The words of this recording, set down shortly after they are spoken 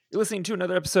You're listening to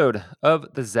another episode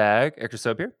of the Zag. Eric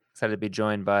Soap here. Excited to be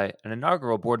joined by an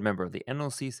inaugural board member of the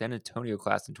NLC San Antonio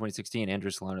class in 2016. Andrew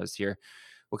Solano is here.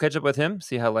 We'll catch up with him,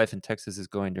 see how life in Texas is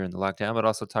going during the lockdown, but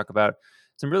also talk about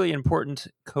some really important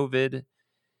COVID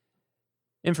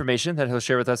information that he'll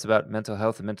share with us about mental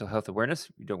health and mental health awareness.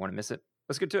 You don't want to miss it.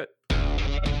 Let's get to it.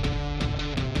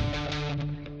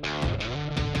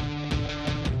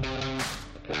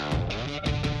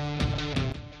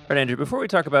 All right, Andrew, before we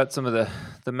talk about some of the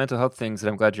mental health things that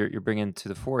I'm glad you're bringing to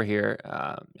the fore here,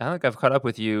 I think I've caught up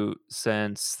with you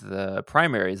since the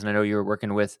primaries, and I know you were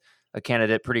working with a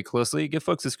candidate pretty closely. Give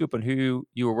folks a scoop on who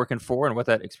you were working for and what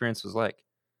that experience was like.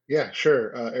 Yeah,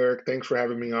 sure. Eric, thanks for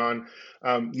having me on.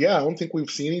 Yeah, I don't think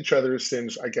we've seen each other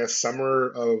since, I guess,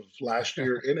 summer of last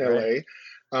year in Right.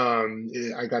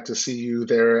 LA. I got to see you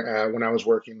there when I was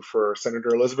working for Senator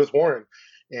Elizabeth Warren.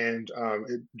 And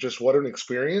just what an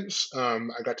experience.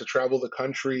 I got to travel the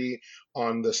country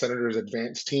on the Senator's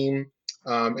Advance team.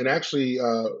 And actually,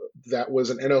 that was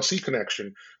an NLC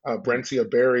connection. Mm. Brentia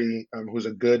Berry, who's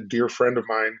a good, dear friend of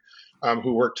mine,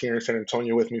 who worked here in San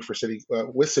Antonio with me for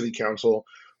with city council,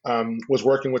 was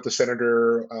working with the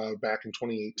senator back in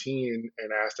 2018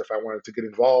 and asked if I wanted to get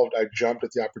involved. I jumped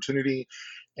at the opportunity,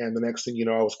 and the next thing you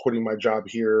know, I was quitting my job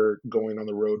here, going on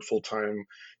the road full time,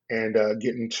 and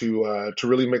getting to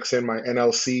really mix in my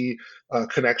NLC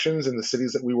connections in the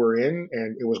cities that we were in.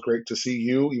 And it was great to see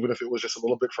you, even if it was just a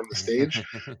little bit from the stage.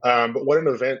 But what an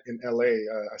event in LA!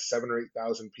 7 or 8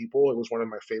 thousand people. It was one of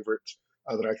my favorites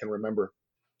that I can remember.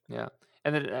 Yeah.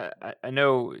 And then I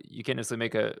know you can't necessarily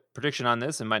make a prediction on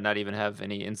this and might not even have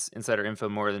any insider info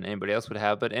more than anybody else would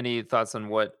have, but any thoughts on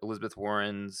what Elizabeth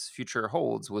Warren's future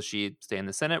holds? Will she stay in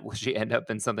the Senate? Will she end up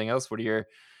in something else? What are your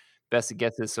best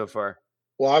guesses so far?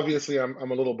 Well, obviously, I'm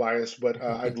a little biased, but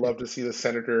I'd love to see the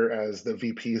senator as the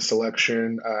VP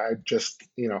selection. I just,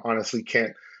 honestly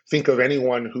can't think of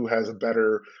anyone who has a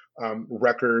better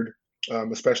record,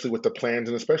 especially with the plans,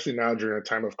 and especially now during a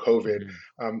time of COVID.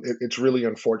 Mhm. It's really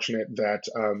unfortunate that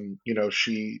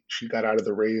she got out of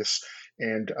the race,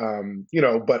 and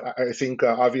but I think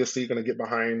obviously going to get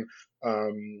behind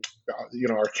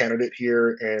our candidate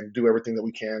here and do everything that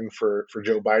we can for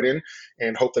Joe Biden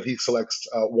and hope that he selects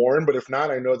Warren. But if not,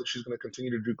 I know that she's going to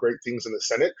continue to do great things in the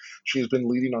Senate. She's been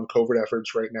leading on COVID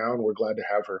efforts right now, and we're glad to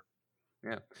have her.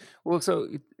 Yeah. Well, so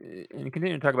and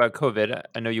continuing to talk about COVID,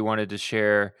 I know you wanted to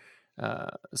share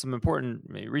some important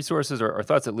maybe resources or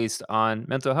thoughts, at least, on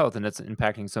mental health, and it's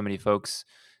impacting so many folks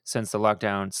since the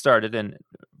lockdown started, and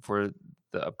for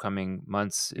the upcoming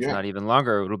months, if Yeah. not even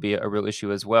longer, it'll be a real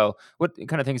issue as well. What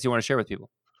kind of things do you want to share with people?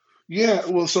 Yeah,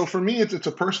 well, so for me, it's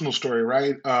a personal story,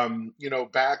 right?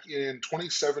 Back in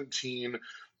 2017,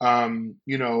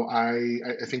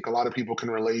 I think a lot of people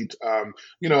can relate. I'm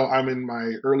in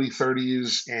my early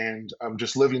 30s and I'm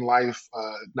just living life,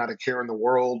 not a care in the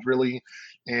world, really.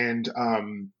 And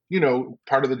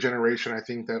part of the generation I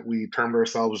think that we termed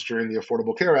ourselves during the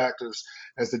Affordable Care Act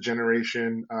as the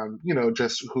generation,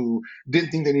 just who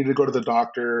didn't think they needed to go to the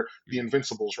doctor, the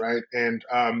invincibles, right? And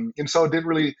so it didn't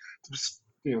really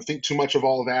think too much of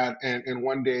all of that. And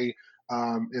one day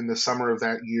in the summer of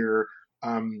that year,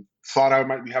 thought I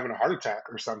might be having a heart attack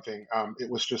or something. It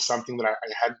was just something that I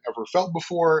hadn't ever felt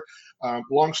before.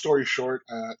 Long story short,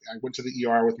 I went to the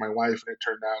ER with my wife, and it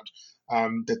turned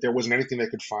out that there wasn't anything they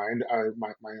could find.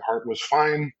 My heart was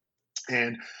fine,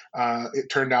 and it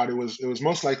turned out it was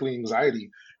most likely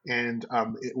anxiety, and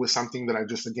it was something that I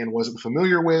just again wasn't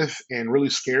familiar with and really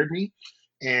scared me.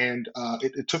 And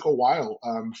it took a while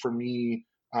for me,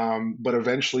 but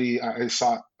eventually I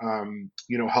sought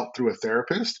help through a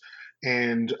therapist.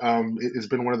 And it has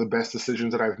been one of the best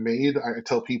decisions that I've made. I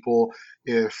tell people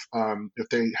if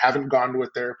they haven't gone to a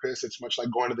therapist, it's much like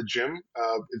going to the gym,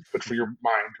 but for your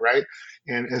mind, right?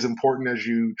 And as important as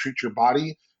you treat your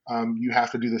body, you have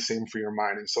to do the same for your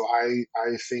mind. And so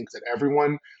I think that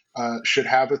everyone should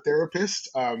have a therapist.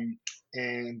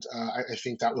 And I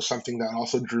think that was something that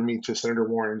also drew me to Senator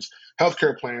Warren's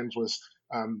healthcare plans was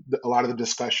a lot of the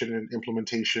discussion and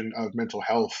implementation of mental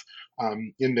health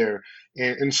in there.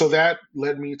 And so that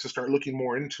led me to start looking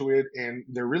more into it. And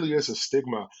there really is a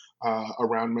stigma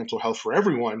around mental health for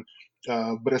everyone.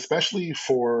 But especially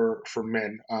for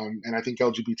men, and I think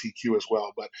LGBTQ as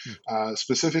well. But Hmm.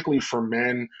 specifically for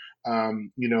men,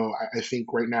 I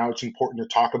think right now it's important to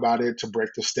talk about it to break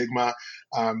the stigma.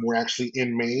 We're actually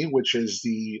in May, which is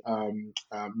the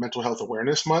Mental Health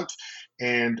Awareness Month,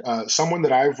 and someone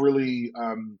that I've really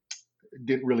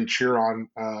didn't really cheer on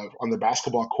the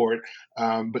basketball court,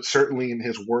 but certainly in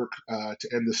his work to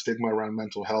end the stigma around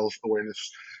mental health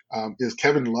awareness is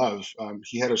Kevin Love.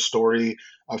 He had a story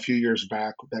a few years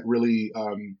back that really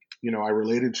I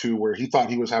related to, where he thought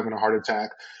he was having a heart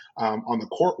attack on the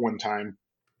court one time,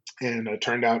 and it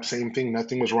turned out same thing.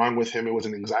 Nothing was wrong with him. It was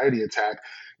an anxiety attack.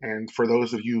 And for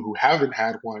those of you who haven't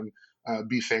had one,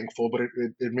 be thankful. But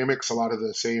it mimics a lot of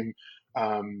the same,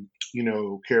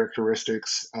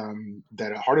 characteristics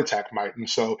that a heart attack might. And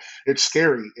so it's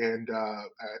scary. And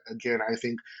again, I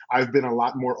think I've been a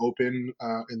lot more open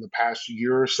in the past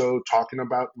year or so talking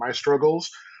about my struggles.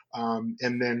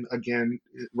 And then again,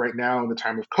 right now in the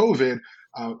time of COVID,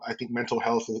 I think mental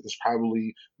health is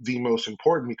probably the most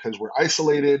important, because we're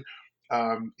isolated.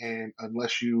 And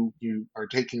unless you are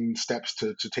taking steps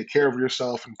to take care of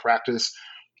yourself and practice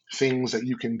things that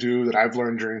you can do that I've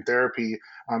learned during therapy,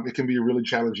 it can be a really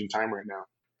challenging time right now.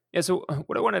 Yeah, so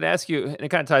what I wanted to ask you, and it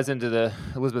kind of ties into the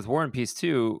Elizabeth Warren piece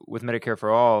too, with Medicare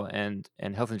for all and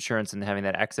health insurance and having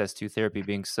that access to therapy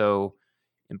being so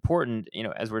important.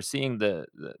 As we're seeing the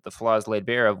flaws laid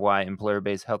bare of why employer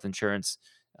based health insurance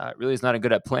really is not a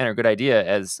good plan or good idea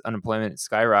as unemployment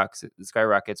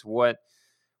skyrockets. What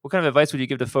kind of advice would you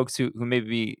give to folks who may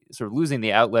be sort of losing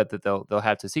the outlet that they'll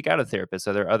have to seek out a therapist?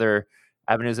 Are there other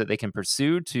avenues that they can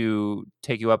pursue to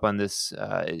take you up on this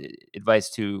advice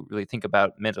to really think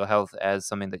about mental health as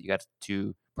something that you got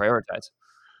to prioritize?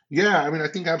 Yeah, I mean, I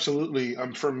think absolutely.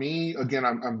 For me, again,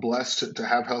 I'm blessed to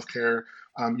have healthcare.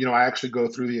 I actually go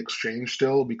through the exchange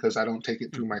still, because I don't take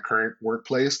it through my current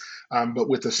workplace. But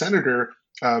with the senator,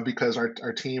 because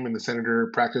our team and the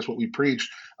senator practice what we preach,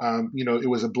 it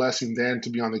was a blessing then to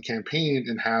be on the campaign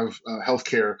and have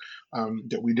healthcare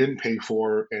that we didn't pay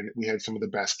for, and we had some of the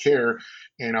best care.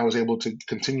 And I was able to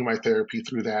continue my therapy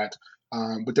through that.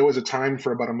 But there was a time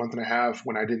for about a month and a half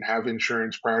when I didn't have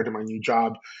insurance prior to my new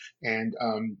job, and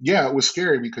yeah, it was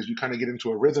scary, because you kind of get into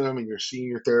a rhythm and you're seeing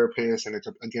your therapist, and it's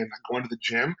again like going to the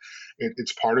gym.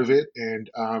 It's part of it,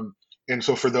 and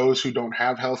so for those who don't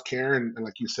have health care, and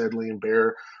like you said, laying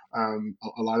bare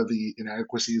a lot of the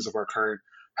inadequacies of our current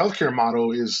healthcare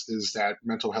model is that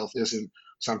mental health isn't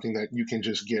something that you can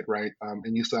just get right,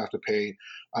 and you still have to pay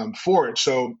for it.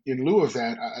 So in lieu of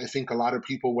that, I think a lot of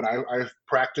people, what I've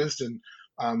practiced and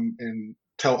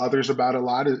tell others about a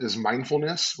lot is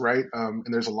mindfulness, right? And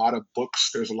there's a lot of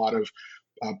books, there's a lot of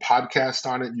podcasts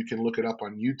on it. You can look it up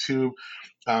on YouTube,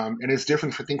 and it's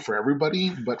different, I think, for everybody.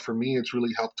 But for me, it's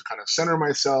really helped to kind of center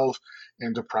myself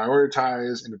and to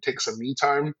prioritize and to take some me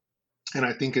time. And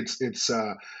I think it's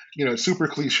super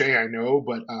cliche, I know,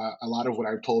 but a lot of what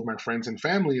I've told my friends and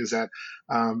family is that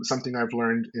something I've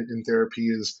learned in therapy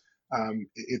is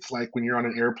it's like when you're on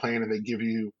an airplane and they give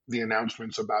you the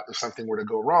announcements about if something were to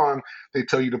go wrong, they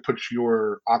tell you to put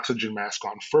your oxygen mask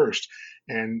on first.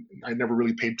 And I never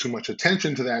really paid too much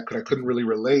attention to that because I couldn't really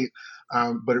relate,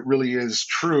 but it really is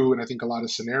true. And I think a lot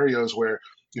of scenarios where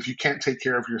if you can't take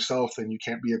care of yourself, then you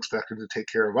can't be expected to take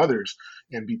care of others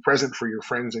and be present for your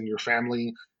friends and your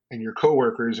family and your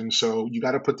coworkers. And so you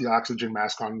got to put the oxygen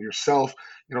mask on yourself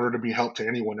in order to be help to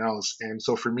anyone else. And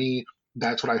so for me,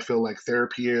 that's what I feel like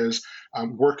therapy is.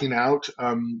 Working out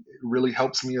really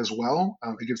helps me as well.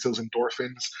 It gets those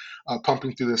endorphins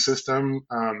pumping through the system.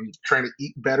 Trying to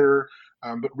eat better,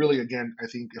 but really, again, I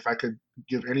think if I could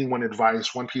give anyone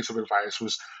advice, one piece of advice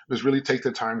was really take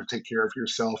the time to take care of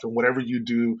yourself, and whatever you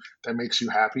do that makes you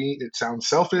happy. It sounds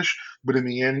selfish, but in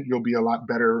the end, you'll be a lot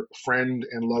better friend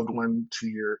and loved one to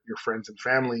your friends and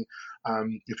family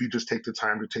if you just take the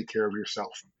time to take care of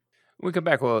yourself. When we come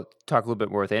back, we'll talk a little bit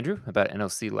more with Andrew about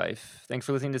NLC life. Thanks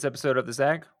for listening to this episode of The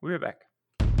Zag. We'll be right back.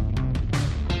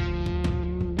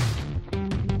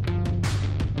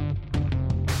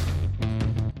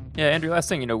 Yeah, Andrew, last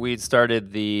thing, we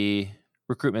started the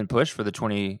recruitment push for the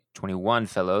 2021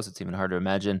 fellows. It's even hard to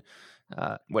imagine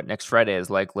what next Friday is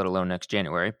like, let alone next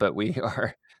January. But we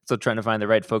are still trying to find the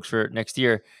right folks for next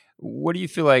year. What do you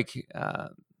feel like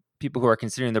people who are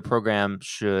considering the program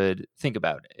should think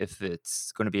about if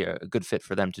it's going to be a good fit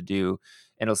for them to do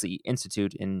NLC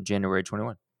Institute in January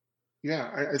 21? Yeah,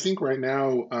 I think right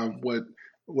now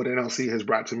what NLC has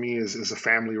brought to me is a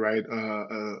family, right?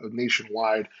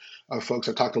 Nationwide folks.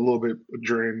 I talked a little bit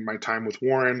during my time with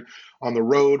Warren on the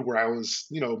road, where I was,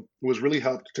 it was really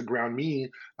helped to ground me.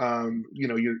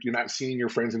 You're not seeing your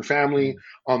friends and family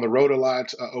on the road a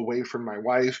lot, away from my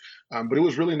wife. But it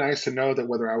was really nice to know that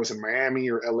whether I was in Miami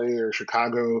or LA or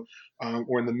Chicago,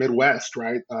 or in the Midwest,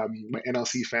 right? My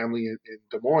NLC family in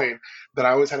Des Moines, that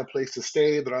I always had a place to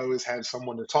stay, that I always had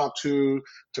someone to talk to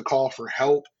call for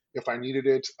help if I needed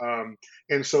it.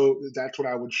 And so that's what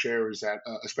I would share is that,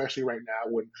 especially right now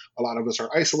when a lot of us are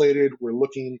isolated, we're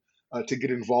looking to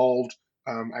get involved.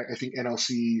 I think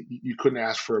NLC, you couldn't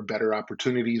ask for a better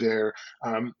opportunity there.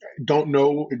 Um, don't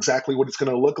know exactly what it's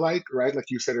going to look like, right? Like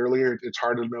you said earlier, it's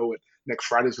hard to know what next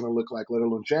Friday is going to look like, let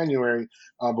alone January.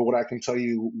 But what I can tell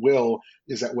you, Will,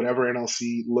 is that whatever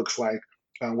NLC looks like,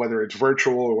 whether it's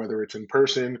virtual or whether it's in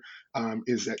person,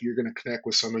 is that you're going to connect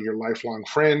with some of your lifelong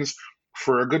friends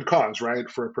for a good cause, right?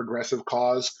 For a progressive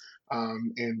cause.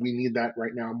 And we need that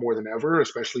right now more than ever,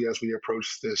 especially as we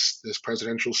approach this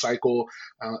presidential cycle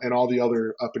and all the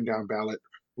other up and down ballot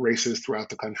races throughout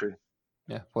the country.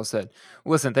 Yeah, well said.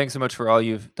 Well, listen, thanks so much for all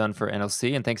you've done for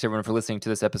NLC, and thanks everyone for listening to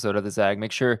this episode of the Zag.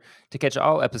 Make sure to catch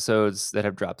all episodes that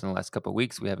have dropped in the last couple of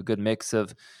weeks. We have a good mix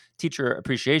of Teacher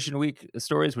Appreciation Week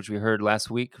stories, which we heard last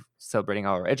week, celebrating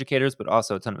all our educators, but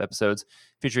also a ton of episodes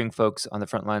featuring folks on the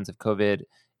front lines of COVID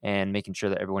and making sure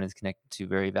that everyone is connected to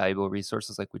very valuable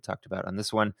resources like we talked about on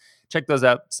this one. Check those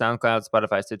out: SoundCloud,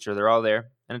 Spotify, Stitcher, they're all there.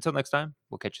 And until next time,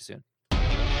 we'll catch you soon.